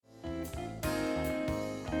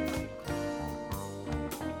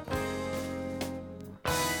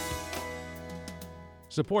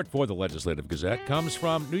Support for the Legislative Gazette comes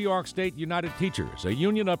from New York State United Teachers, a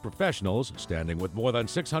union of professionals standing with more than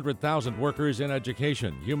 600,000 workers in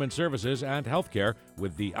education, human services, and healthcare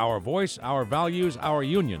with the Our Voice, Our Values, Our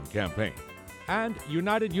Union campaign. And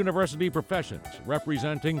United University Professions,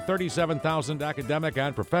 representing 37,000 academic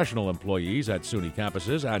and professional employees at SUNY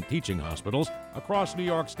campuses and teaching hospitals across New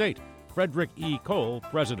York State. Frederick E. Cole,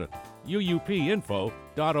 President.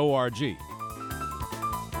 UUPinfo.org.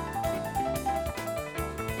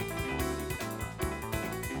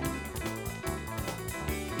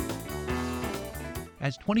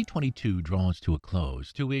 As 2022 draws to a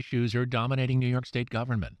close, two issues are dominating New York State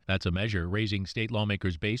government. That's a measure raising state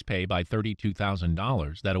lawmakers' base pay by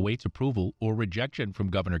 $32,000 that awaits approval or rejection from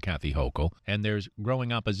Governor Kathy Hochul. And there's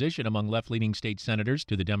growing opposition among left-leaning state senators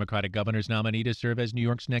to the Democratic governor's nominee to serve as New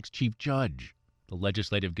York's next chief judge. The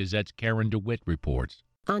Legislative Gazette's Karen DeWitt reports.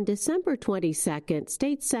 On December 22nd,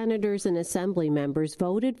 state senators and assembly members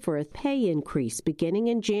voted for a pay increase beginning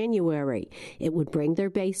in January. It would bring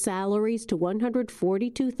their base salaries to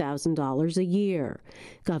 $142,000 a year.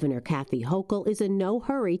 Governor Kathy Hochul is in no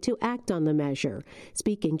hurry to act on the measure.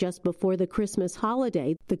 Speaking just before the Christmas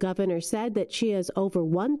holiday, the governor said that she has over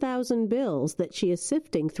 1,000 bills that she is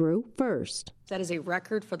sifting through first. That is a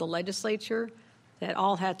record for the legislature that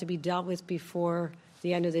all had to be dealt with before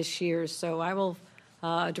the end of this year. So I will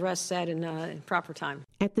address that in proper time.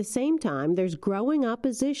 At the same time, there's growing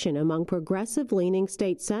opposition among progressive-leaning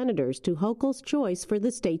state senators to Hochul's choice for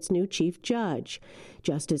the state's new chief judge.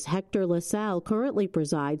 Justice Hector LaSalle currently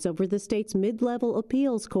presides over the state's mid-level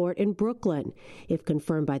appeals court in Brooklyn. If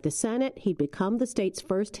confirmed by the Senate, he'd become the state's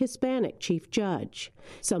first Hispanic chief judge.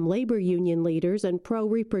 Some labor union leaders and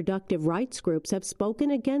pro-reproductive rights groups have spoken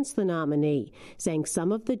against the nominee, saying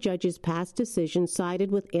some of the judge's past decisions sided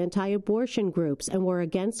with anti-abortion groups and were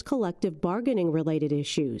against collective bargaining-related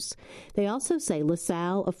issues. They also say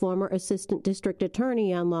LaSalle, a former assistant district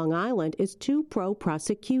attorney on Long Island, is too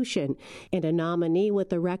pro-prosecution, and a nominee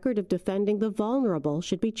with a record of defending the vulnerable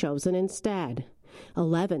should be chosen instead.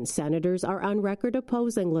 11 senators are on record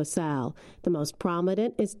opposing LaSalle. The most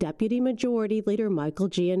prominent is Deputy Majority Leader Michael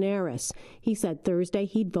Gianaris. He said Thursday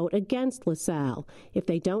he'd vote against LaSalle. If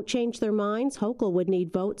they don't change their minds, Hochul would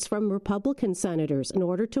need votes from Republican senators in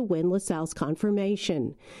order to win LaSalle's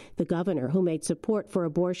confirmation. The governor, who made support for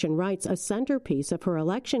abortion rights a centerpiece of her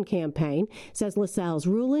election campaign, says LaSalle's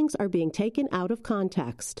rulings are being taken out of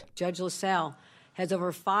context. Judge LaSalle has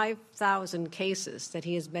over 5,000 cases that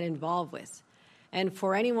he has been involved with. And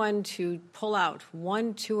for anyone to pull out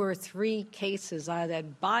 1, 2, or 3 cases out of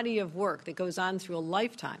that body of work that goes on through a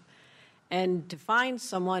lifetime and define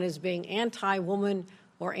someone as being anti-woman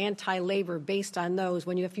or anti-labor based on those,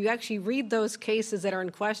 if you actually read those cases that are in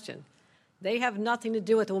question, they have nothing to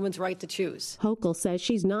do with a woman's right to choose. Hochul says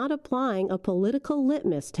she's not applying a political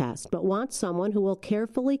litmus test, but wants someone who will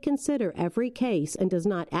carefully consider every case and does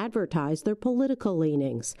not advertise their political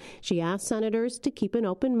leanings. She asked senators to keep an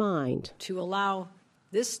open mind. To allow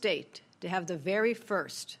this state to have the very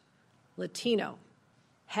first Latino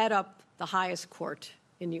head up the highest court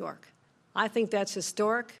in New York. I think that's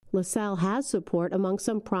historic. LaSalle has support among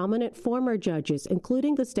some prominent former judges,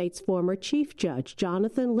 including the state's former chief judge,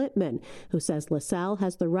 Jonathan Littman, who says LaSalle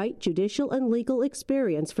has the right judicial and legal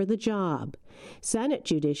experience for the job. Senate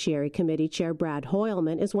Judiciary Committee Chair Brad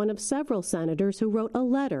Hoylman is one of several senators who wrote a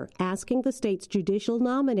letter asking the state's Judicial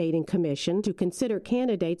Nominating Commission to consider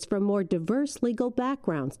candidates from more diverse legal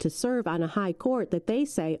backgrounds to serve on a high court that they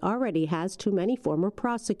say already has too many former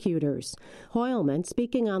prosecutors. Hoylman,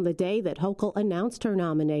 speaking on the day that Hochul announced her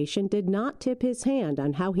nomination, did not tip his hand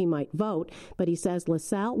on how he might vote, but he says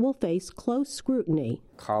LaSalle will face close scrutiny.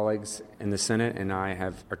 Colleagues in the Senate and I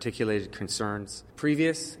have articulated concerns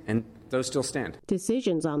previous, and those still stand.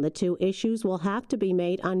 Decisions on the two issues will have to be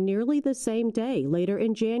made on nearly the same day, later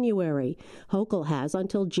in January. Hochul has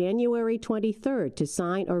until January 23rd to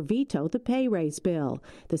sign or veto the pay raise bill.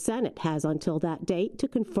 The Senate has until that date to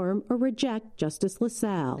confirm or reject Justice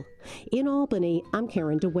LaSalle. In Albany, I'm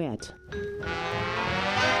Karen DeWitt.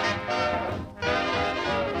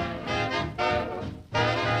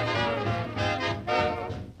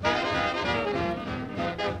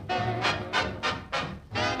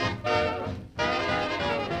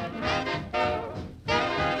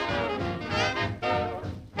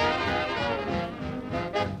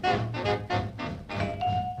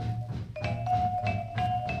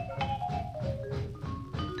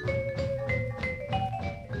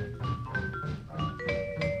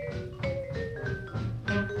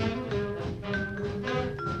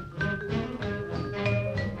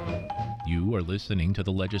 You are listening to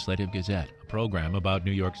the Legislative Gazette, a program about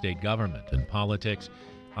New York State government and politics.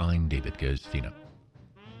 I'm David Guistina.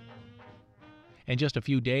 In just a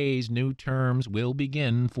few days, new terms will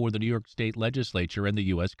begin for the New York State Legislature and the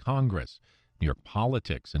U.S. Congress. New York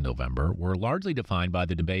politics in November were largely defined by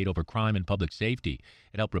the debate over crime and public safety.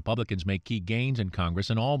 It helped Republicans make key gains in Congress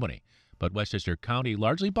in Albany. But Westchester County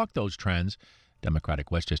largely bucked those trends.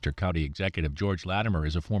 Democratic Westchester County Executive George Latimer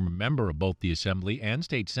is a former member of both the Assembly and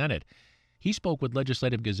State Senate. He spoke with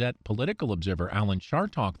Legislative Gazette political observer Alan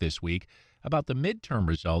Chartock this week about the midterm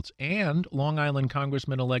results and Long Island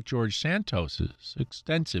Congressman-elect George Santos's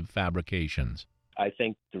extensive fabrications. I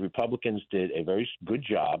think the Republicans did a very good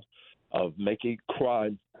job of making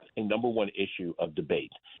crime a number one issue of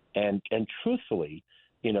debate. And truthfully,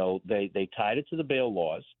 they tied it to the bail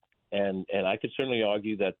laws. And I could certainly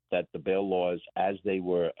argue that the bail laws, as they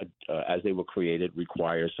were created,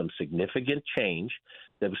 require some significant change.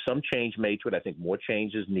 There was some change made to it. I think more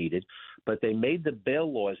change is needed. But they made the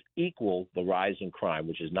bail laws equal the rise in crime,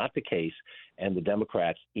 which is not the case. And the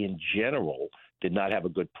Democrats, in general, did not have a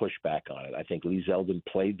good pushback on it. I think Lee Zeldin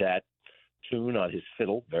played that tune on his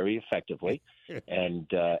fiddle very effectively, and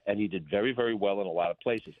he did very, very well in a lot of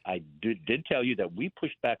places. I did tell you that we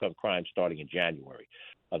pushed back on crime starting in January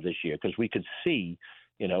of this year because we could see,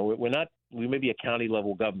 we may be a county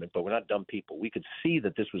level government, but we're not dumb people. We could see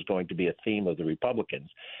that this was going to be a theme of the Republicans.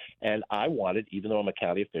 And I wanted, even though I'm a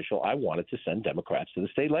county official, I wanted to send Democrats to the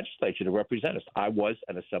state legislature to represent us. I was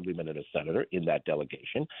an assemblyman and a senator in that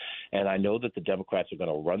delegation. And I know that the Democrats are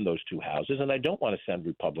going to run those two houses. And I don't want to send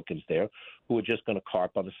Republicans there who are just going to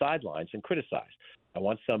carp on the sidelines and criticize. I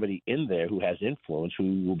want somebody in there who has influence,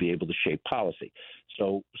 who will be able to shape policy.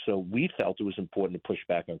 So we felt it was important to push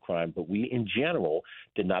back on crime, but we, in general,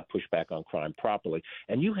 did not push back on crime properly.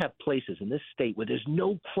 And you have places in this state where there's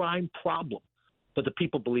no crime problem, but the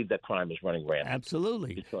people believe that crime is running rampant.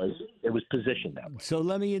 Absolutely. Because it was positioned that way. So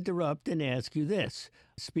let me interrupt and ask you this.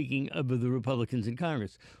 Speaking of the Republicans in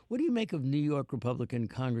Congress, what do you make of New York Republican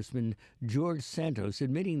Congressman George Santos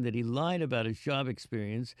admitting that he lied about his job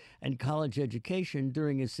experience and college education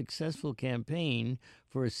during his successful campaign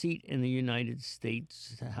for a seat in the United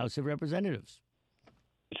States House of Representatives?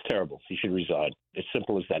 It's terrible. He should resign. It's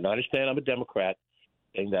simple as that. And I understand I'm a Democrat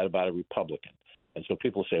saying that about a Republican. And so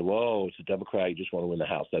people say, whoa, it's a Democrat, you just want to win the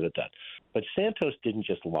House, that. But Santos didn't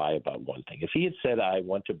just lie about one thing. If he had said, I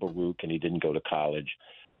went to Baruch and he didn't go to college,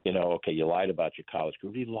 okay, you lied about your college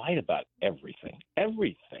group. He lied about everything.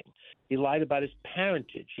 He lied about his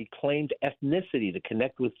parentage. He claimed ethnicity to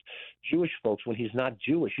connect with Jewish folks when he's not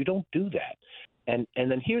Jewish. You don't do that. And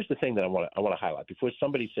then here's the thing that I want to highlight before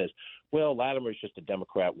somebody says, well, Latimer is just a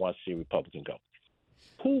Democrat, wants to see a Republican go.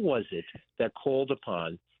 Who was it that called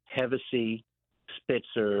upon Hevesy,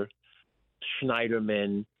 Spitzer,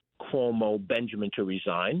 Schneiderman, Cuomo, Benjamin to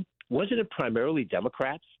resign? Wasn't it primarily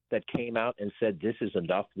Democrats that came out and said, this is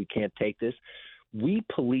enough, we can't take this? We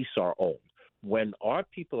police our own. When our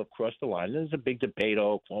people have crossed the line, there's a big debate,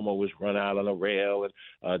 Cuomo was run out on a rail,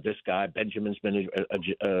 and this guy, Benjamin's been,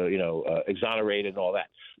 exonerated and all that.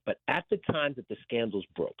 But at the time that the scandals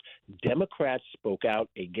broke, Democrats spoke out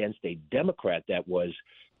against a Democrat that was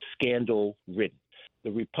scandal-ridden.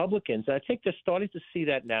 The Republicans, and I think they're starting to see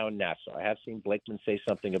that now in Nassau. I have seen Blakeman say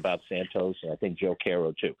something about Santos, and I think Joe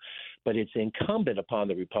Caro too. But it's incumbent upon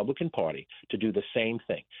the Republican Party to do the same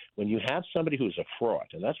thing. When you have somebody who's a fraud,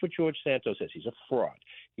 and that's what George Santos is, he's a fraud.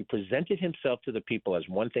 He presented himself to the people as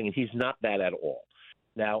one thing, and he's not that at all.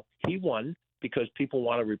 Now, he won because people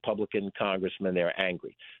want a Republican congressman. They're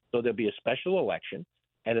angry. So there'll be a special election.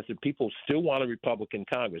 And if the people still want a Republican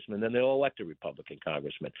congressman, then they'll elect a Republican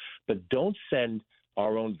congressman. But don't send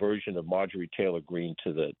our own version of Marjorie Taylor Greene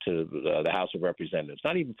to the House of Representatives,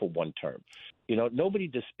 not even for one term. Nobody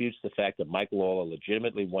disputes the fact that Mike Lawler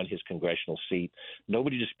legitimately won his congressional seat.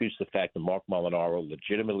 Nobody disputes the fact that Mark Molinaro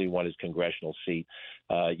legitimately won his congressional seat.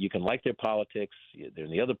 You can like their politics. They're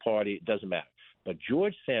in the other party. It doesn't matter. But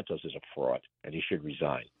George Santos is a fraud, and he should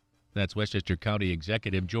resign. That's Westchester County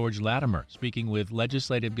Executive George Latimer speaking with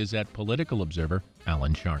Legislative Gazette political observer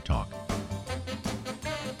Alan Chartock.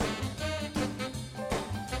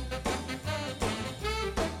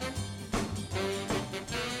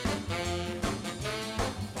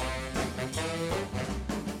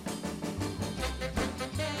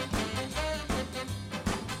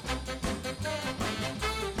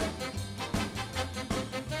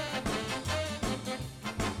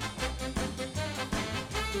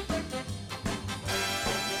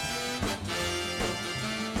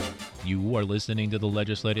 You are listening to the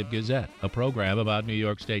Legislative Gazette, a program about New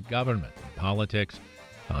York State government and politics.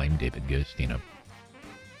 I'm David Gustino.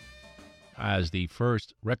 As the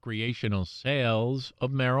first recreational sales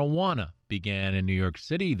of marijuana began in New York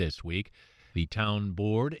City this week, The town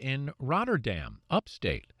board in Rotterdam,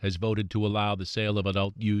 upstate, has voted to allow the sale of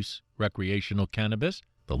adult-use recreational cannabis.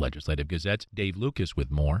 The Legislative Gazette's Dave Lucas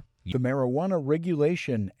with more. The Marijuana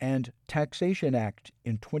Regulation and Taxation Act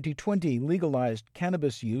in 2020 legalized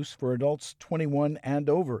cannabis use for adults 21 and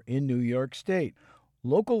over in New York State.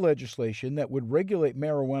 Local legislation that would regulate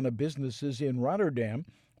marijuana businesses in Rotterdam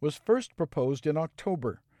was first proposed in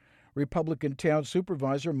October. Republican Town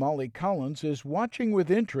Supervisor Molly Collins is watching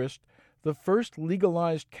with interest the first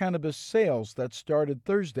legalized cannabis sales that started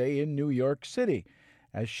Thursday in New York City,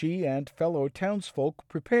 as she and fellow townsfolk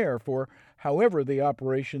prepare for however the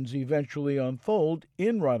operations eventually unfold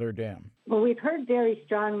in Rotterdam. Well, we've heard very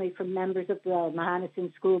strongly from members of the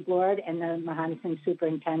Mahonison School Board and the Mahonison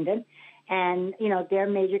Superintendent, and, their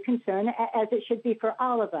major concern, as it should be for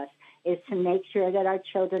all of us, is to make sure that our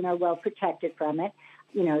children are well protected from it.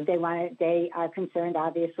 They are concerned,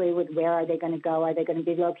 obviously, with where are they going to go? Are they going to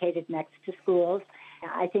be located next to schools?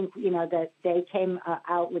 I think, that they came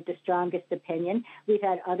out with the strongest opinion. We've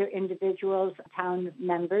had other individuals, town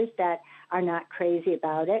members, that are not crazy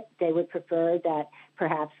about it. They would prefer that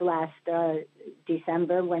perhaps last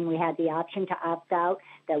December, when we had the option to opt out,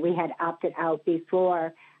 that we had opted out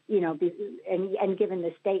before, and given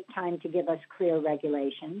the state time to give us clear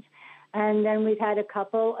regulations. And then we've had a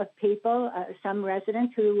couple of people, some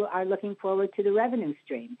residents, who are looking forward to the revenue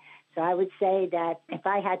stream. So I would say that if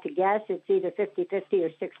I had to guess, it's either 50-50 or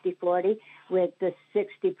 60-40, with the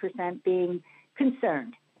 60% being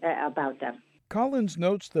concerned about them. Collins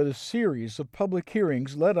notes that a series of public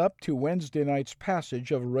hearings led up to Wednesday night's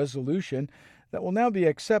passage of a resolution that will now be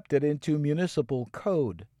accepted into municipal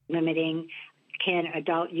code. Limiting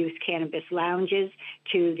adult use cannabis lounges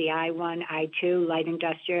to the I-1, I-2, light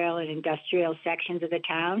industrial and industrial sections of the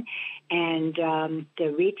town, and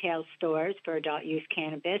the retail stores for adult use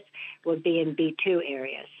cannabis will be in B2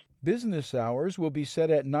 areas. Business hours will be set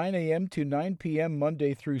at 9 a.m. to 9 p.m.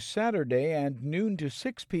 Monday through Saturday and noon to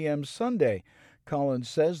 6 p.m. Sunday. Collins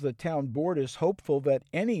says the town board is hopeful that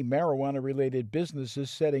any marijuana-related businesses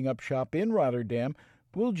setting up shop in Rotterdam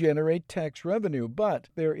will generate tax revenue, but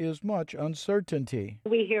there is much uncertainty.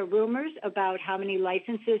 We hear rumors about how many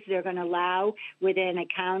licenses they're going to allow within a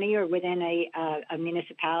county or within a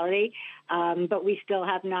municipality, but we still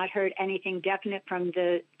have not heard anything definite from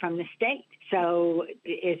the state. So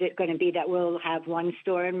is it going to be that we'll have one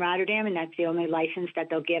store in Rotterdam and that's the only license that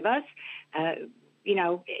they'll give us?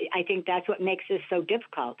 I think that's what makes this so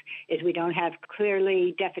difficult, is we don't have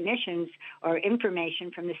clearly definitions or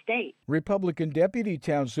information from the state. Republican Deputy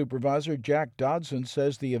Town Supervisor Jack Dodson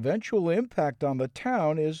says the eventual impact on the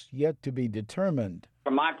town is yet to be determined.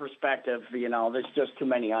 From my perspective, there's just too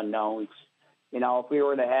many unknowns. If we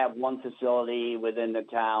were to have one facility within the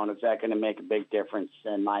town, is that going to make a big difference?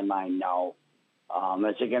 In my mind, no.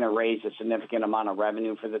 Is it going to raise a significant amount of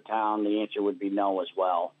revenue for the town? The answer would be no as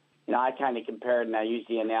well. I kind of compared, and I used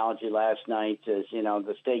the analogy last night, as,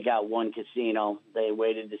 the state got one casino. They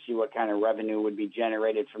waited to see what kind of revenue would be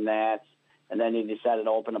generated from that, and then they decided to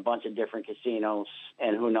open a bunch of different casinos,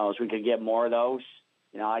 and who knows, we could get more of those.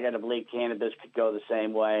 I got to believe cannabis could go the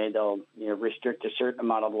same way. They'll restrict a certain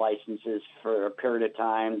amount of licenses for a period of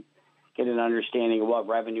time, get an understanding of what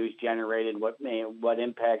revenue is generated, what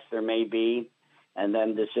impacts there may be. And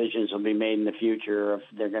then decisions will be made in the future if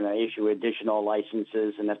they're going to issue additional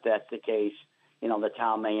licenses. And if that's the case, the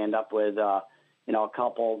town may end up with, a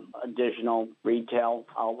couple additional retail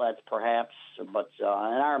outlets perhaps. But in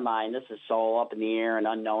our mind, this is so up in the air and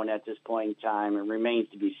unknown at this point in time. It remains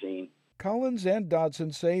to be seen. Collins and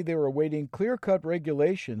Dodson say they're awaiting clear-cut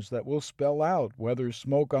regulations that will spell out whether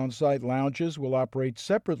smoke on-site lounges will operate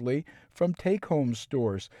separately from take-home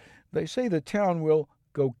stores. They say the town will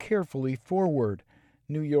go carefully forward.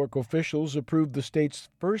 New York officials approved the state's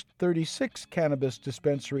first 36 cannabis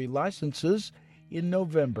dispensary licenses in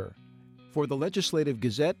November. For the Legislative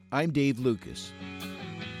Gazette, I'm Dave Lucas.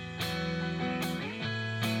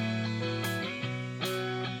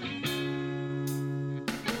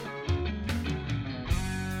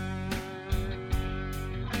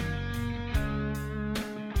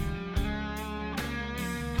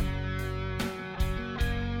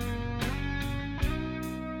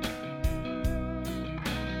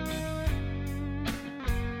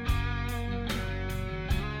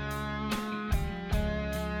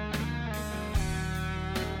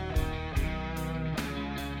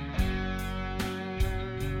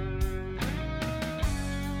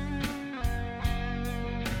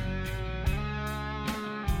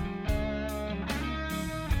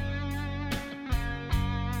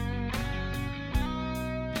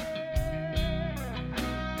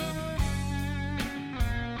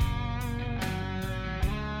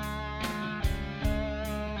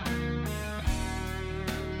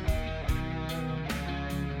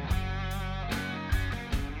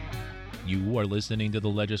 You are listening to the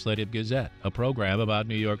Legislative Gazette, a program about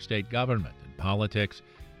New York State government and politics.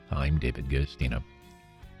 I'm David Gustina.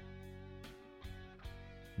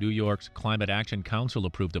 New York's Climate Action Council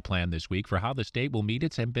approved a plan this week for how the state will meet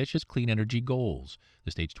its ambitious clean energy goals.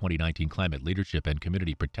 The state's 2019 Climate Leadership and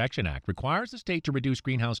Community Protection Act requires the state to reduce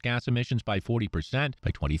greenhouse gas emissions by 40%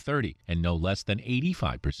 by 2030 and no less than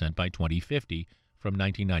 85% by 2050 from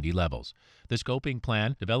 1990 levels. The scoping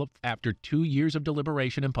plan, developed after 2 years of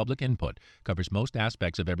deliberation and public input, covers most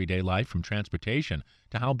aspects of everyday life from transportation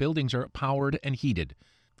to how buildings are powered and heated.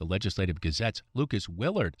 The Legislative Gazette's Lucas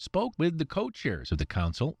Willard spoke with the co-chairs of the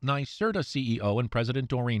council, NYSERDA CEO and President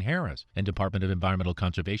Doreen Harris, and Department of Environmental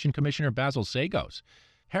Conservation Commissioner Basil Sagos.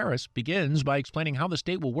 Harris begins by explaining how the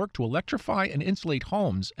state will work to electrify and insulate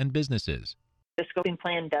homes and businesses. The scoping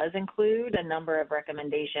plan does include a number of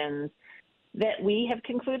recommendations that we have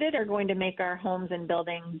concluded are going to make our homes and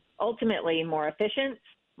buildings ultimately more efficient,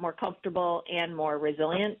 more comfortable, and more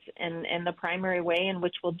resilient. And the primary way in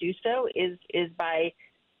which we'll do so is by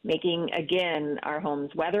making, again, our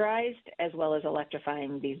homes weatherized, as well as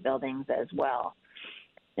electrifying these buildings as well.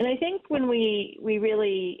 And I think when we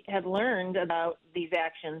really have learned about these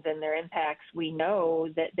actions and their impacts, we know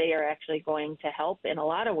that they are actually going to help in a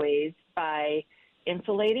lot of ways by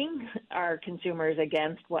insulating our consumers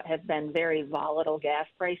against what have been very volatile gas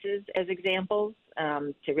prices, as examples,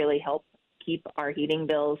 to really help keep our heating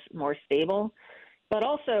bills more stable, but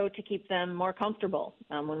also to keep them more comfortable.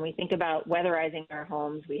 When we think about weatherizing our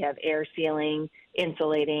homes, we have air sealing,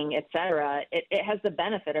 insulating, et cetera. It has the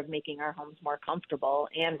benefit of making our homes more comfortable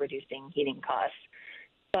and reducing heating costs.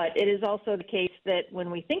 But it is also the case that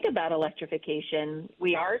when we think about electrification,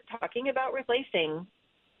 we are talking about replacing,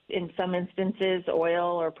 in some instances,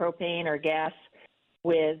 oil or propane or gas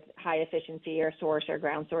with high-efficiency air source or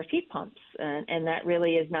ground source heat pumps. And that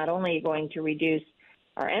really is not only going to reduce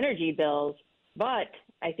our energy bills, but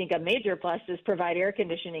I think a major plus is provide air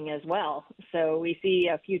conditioning as well. So we see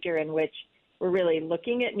a future in which we're really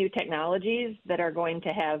looking at new technologies that are going to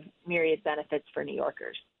have myriad benefits for New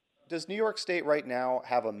Yorkers. Does New York State right now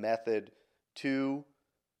have a method to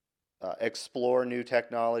explore new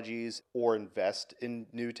technologies or invest in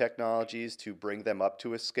new technologies to bring them up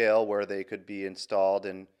to a scale where they could be installed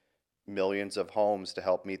in millions of homes to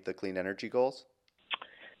help meet the clean energy goals?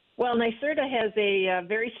 Well, NYSERDA has a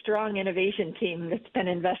very strong innovation team that's been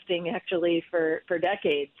investing actually for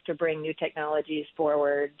decades to bring new technologies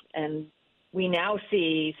forward. And we now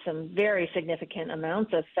see some very significant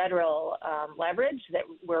amounts of federal leverage that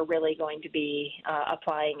we're really going to be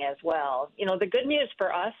applying as well. You know, the good news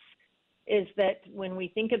for us is that when we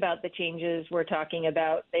think about the changes we're talking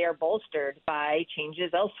about, they are bolstered by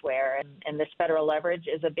changes elsewhere. And this federal leverage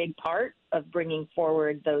is a big part of bringing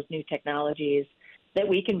forward those new technologies that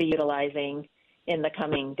we can be utilizing in the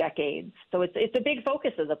coming decades. So it's a big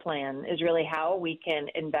focus of the plan, is really how we can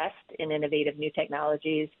invest in innovative new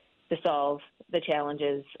technologies to solve the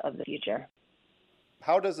challenges of the future.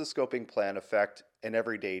 How does the scoping plan affect an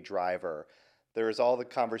everyday driver? There is all the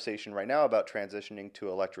conversation right now about transitioning to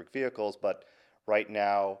electric vehicles, but right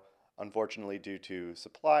now, unfortunately, due to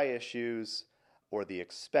supply issues or the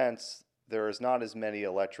expense, there is not as many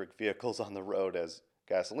electric vehicles on the road as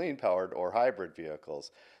gasoline-powered or hybrid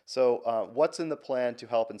vehicles. So what's in the plan to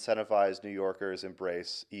help incentivize New Yorkers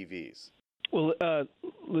embrace EVs? Well,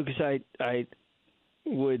 Lucas, I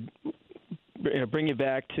would bring you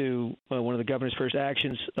back to one of the governor's first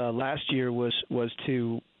actions last year was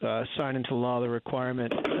to sign into law the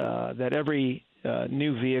requirement that every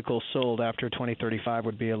new vehicle sold after 2035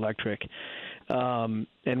 would be electric. And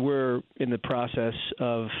we're in the process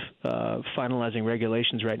of finalizing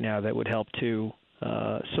regulations right now that would help to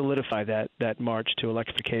solidify that march to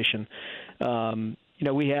electrification.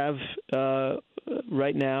 We have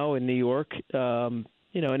right now in New York,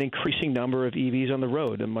 an increasing number of EVs on the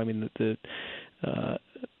road. I mean, the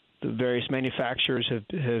various manufacturers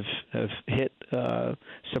have hit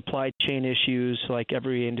supply chain issues like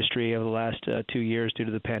every industry over the last 2 years due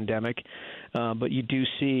to the pandemic. But you do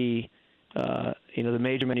see the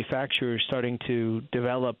major manufacturers starting to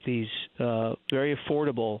develop these very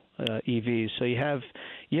affordable EVs. So you have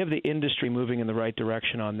the industry moving in the right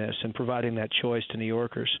direction on this and providing that choice to New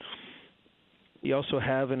Yorkers. You also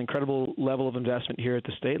have an incredible level of investment here at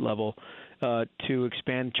the state level to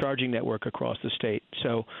expand charging network across the state.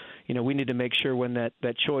 So, we need to make sure when that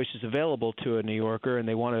choice is available to a New Yorker and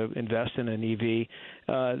they want to invest in an EV,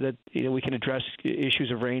 that we can address issues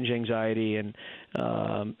of range anxiety and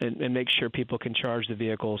make sure people can charge the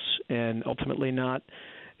vehicles and ultimately not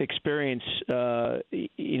experience the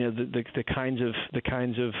kinds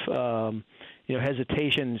of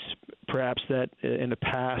hesitations perhaps that in the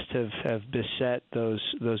past have beset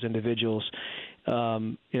those individuals.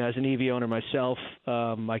 As an EV owner myself,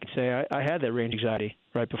 I can say I had that range anxiety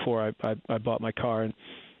right before I bought my car, and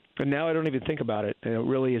now I don't even think about it. And it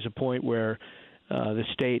really is a point where the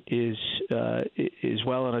state is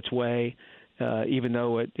well on its way. Even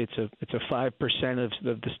though it's a 5% of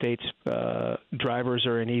the state's drivers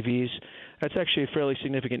are in EVs, that's actually a fairly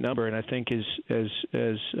significant number. And I think as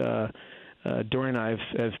Dorian and I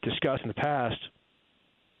have discussed in the past,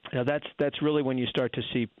 that's really when you start to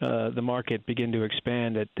see the market begin to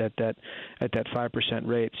expand at that 5%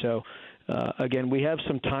 rate. So again, we have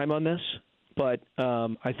some time on this, but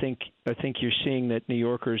I think you're seeing that New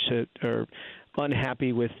Yorkers are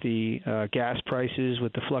unhappy with the gas prices,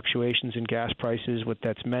 with the fluctuations in gas prices, what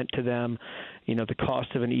that's meant to them. The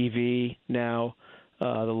cost of an EV now, the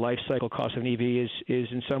life cycle cost of an EV is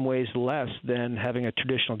in some ways less than having a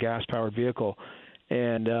traditional gas-powered vehicle,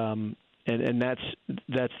 and that's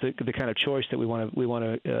the kind of choice that we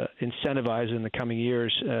want to incentivize in the coming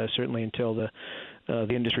years, certainly until the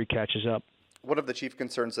industry catches up. One of the chief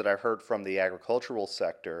concerns that I've heard from the agricultural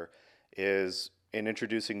sector is in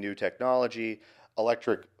introducing new technology,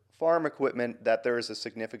 electric farm equipment, that there is a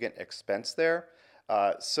significant expense there.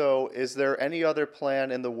 So is there any other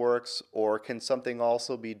plan in the works, or can something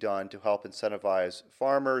also be done to help incentivize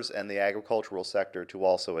farmers and the agricultural sector to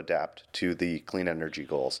also adapt to the clean energy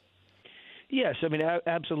goals? Yes, I mean,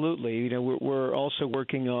 absolutely. We're also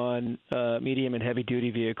working on medium and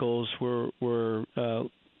heavy-duty vehicles. We're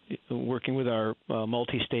working with our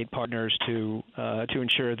multi-state partners to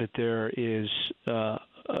ensure that there is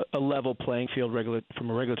a level playing field from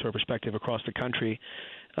a regulatory perspective across the country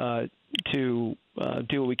to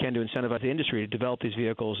do what we can to incentivize the industry to develop these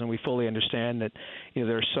vehicles. And we fully understand that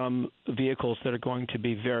there are some vehicles that are going to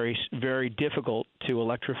be very, very difficult to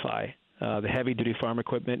electrify. The heavy-duty farm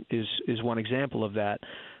equipment is one example of that,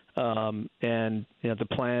 and the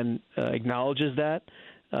plan acknowledges that.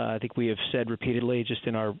 I think we have said repeatedly, just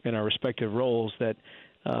in our respective roles, that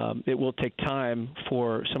it will take time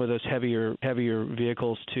for some of those heavier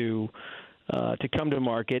vehicles to come to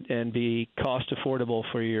market and be cost affordable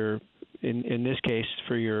for in this case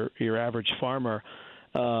for your average farmer.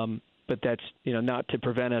 But that's not to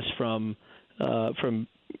prevent us from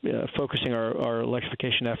focusing our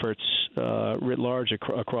electrification efforts writ large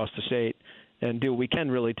across the state, and do what we can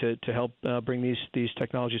really to help bring these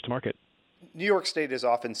technologies to market. New York State is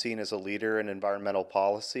often seen as a leader in environmental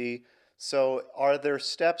policy. So are there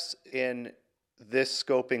steps in this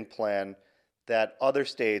scoping plan that other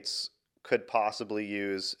states could possibly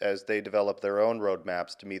use as they develop their own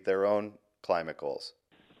roadmaps to meet their own climate goals?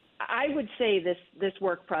 I would say this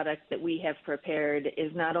work product that we have prepared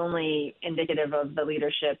is not only indicative of the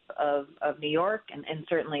leadership of New York and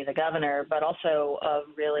certainly the governor, but also of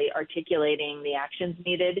really articulating the actions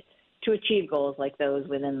needed to achieve goals like those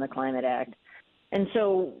within the Climate Act. And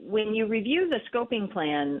so when you review the scoping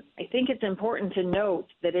plan, I think it's important to note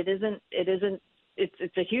that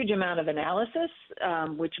it's a huge amount of analysis,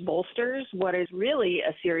 which bolsters what is really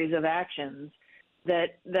a series of actions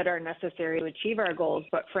that are necessary to achieve our goals,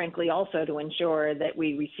 but frankly also to ensure that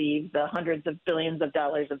we receive the hundreds of billions of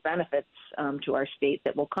dollars of benefits to our state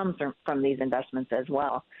that will come from these investments as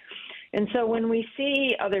well. And so when we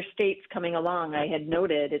see other states coming along, I had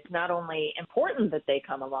noted it's not only important that they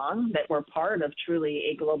come along, that we're part of truly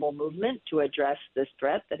a global movement to address this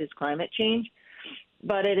threat that is climate change,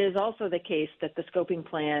 but it is also the case that the scoping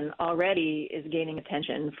plan already is gaining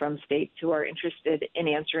attention from states who are interested in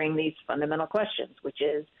answering these fundamental questions, which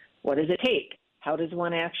is, what does it take? How does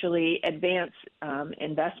one actually advance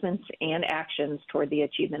investments and actions toward the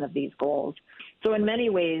achievement of these goals? So in many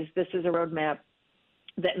ways, this is a roadmap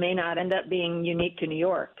that may not end up being unique to New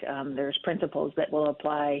York. There's principles that will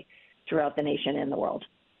apply throughout the nation and the world.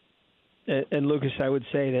 And Lucas, I would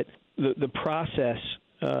say that the process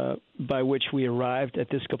by which we arrived at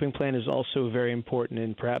this scoping plan is also very important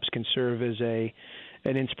and perhaps can serve as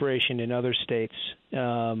an inspiration in other states.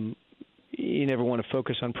 You never want to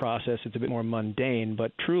focus on process. It's a bit more mundane,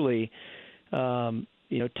 but truly,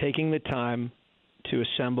 taking the time to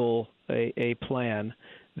assemble a plan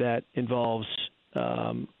that involves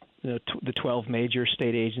the 12 major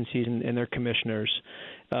state agencies and their commissioners,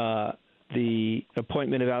 the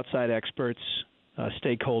appointment of outside experts,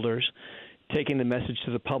 stakeholders, taking the message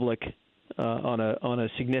to the public on a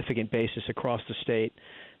significant basis across the state.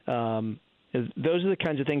 Those are the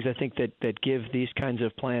kinds of things I think that give these kinds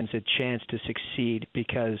of plans a chance to succeed,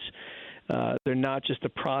 because they're not just a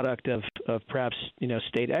product of perhaps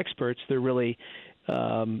state experts. They're really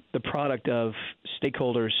the product of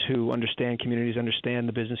stakeholders who understand communities, understand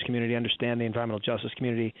the business community, understand the environmental justice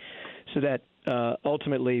community, so that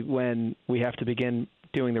ultimately when we have to begin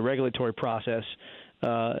doing the regulatory process,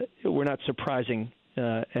 we're not surprising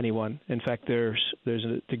anyone. In fact, there's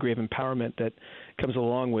a degree of empowerment that comes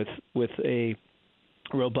along with a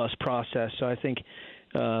robust process. So I think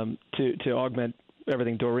to augment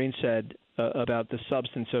everything Doreen said about the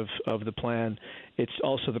substance of the plan, it's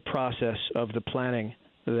also the process of the planning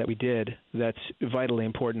that we did that's vitally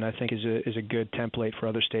important, I think, is a good template for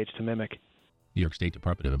other states to mimic. New York State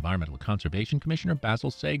Department of Environmental Conservation Commissioner Basil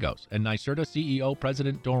Sagos and NYSERDA CEO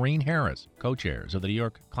President Doreen Harris, co-chairs of the New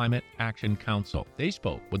York Climate Action Council. They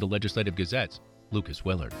spoke with the Legislative Gazette's Lucas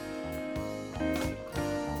Willard.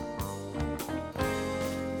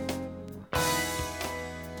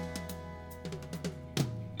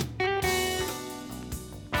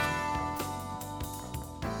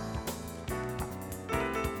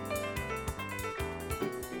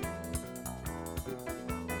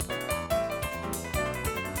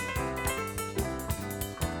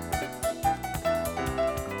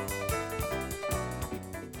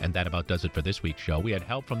 And that about does it for this week's show. We had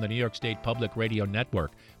help from the New York State Public Radio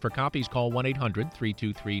Network. For copies, call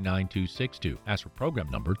 1-800-323-9262. Ask for program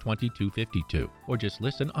number 2252. Or just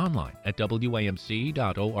listen online at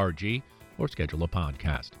wamc.org or schedule a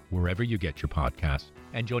podcast wherever you get your podcasts.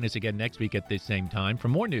 And join us again next week at this same time for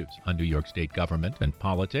more news on New York State government and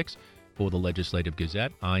politics. For the Legislative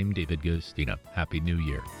Gazette, I'm David Gustina. Happy New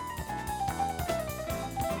Year.